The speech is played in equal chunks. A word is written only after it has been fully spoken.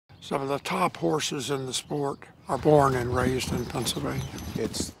Some of the top horses in the sport are born and raised in Pennsylvania.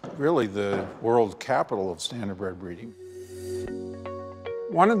 It's really the world capital of standardbred breeding.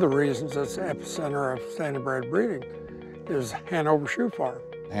 One of the reasons it's the epicenter of standardbred breeding is Hanover Shoe Farm.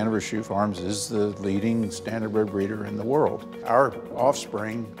 Hanover Shoe Farms is the leading standardbred breeder in the world. Our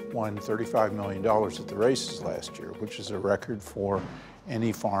offspring won $35 million at the races last year, which is a record for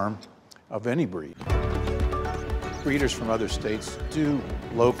any farm of any breed. Breeders from other states do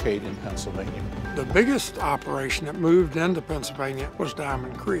locate in Pennsylvania. The biggest operation that moved into Pennsylvania was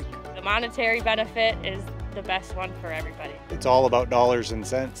Diamond Creek. The monetary benefit is the best one for everybody. It's all about dollars and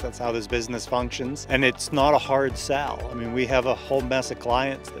cents. That's how this business functions. And it's not a hard sell. I mean, we have a whole mess of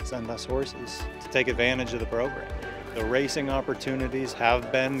clients that send us horses to take advantage of the program. The racing opportunities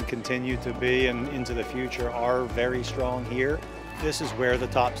have been, continue to be, and into the future are very strong here. This is where the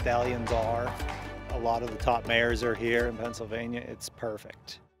top stallions are. A lot of the top mares are here in Pennsylvania. It's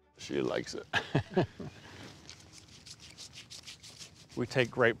perfect. She likes it. We take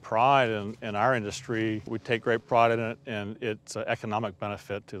great pride in our industry. We take great pride in it, and it's an economic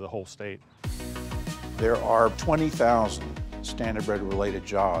benefit to the whole state. There are 20,000 standardbred related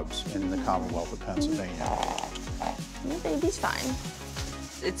jobs in the Commonwealth of Pennsylvania. Your baby's fine.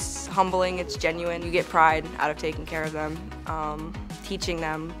 It's humbling, it's genuine. You get pride out of taking care of them, teaching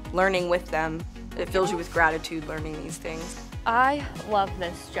them, learning with them. It fills you with gratitude learning these things. I love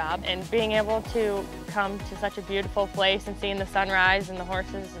this job, and being able to come to such a beautiful place and seeing the sunrise and the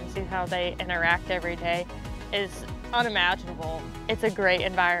horses and see how they interact every day is unimaginable. It's a great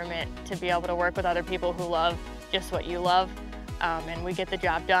environment to be able to work with other people who love just what you love, and we get the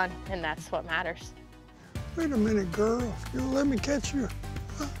job done, and that's what matters. Wait a minute, girl. You let me catch you.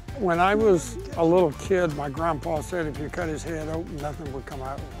 When I was a little kid, my grandpa said if you cut his head open, nothing would come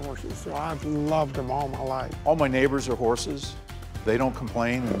out of horses. So I've loved them all my life. All my neighbors are horses. They don't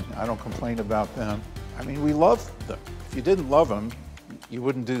complain, and I don't complain about them. I mean, we love them. If you didn't love them, you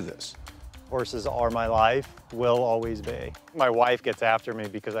wouldn't do this. Horses are my life, will always be. My wife gets after me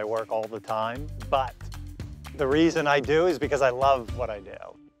because I work all the time, but the reason I do is because I love what I do.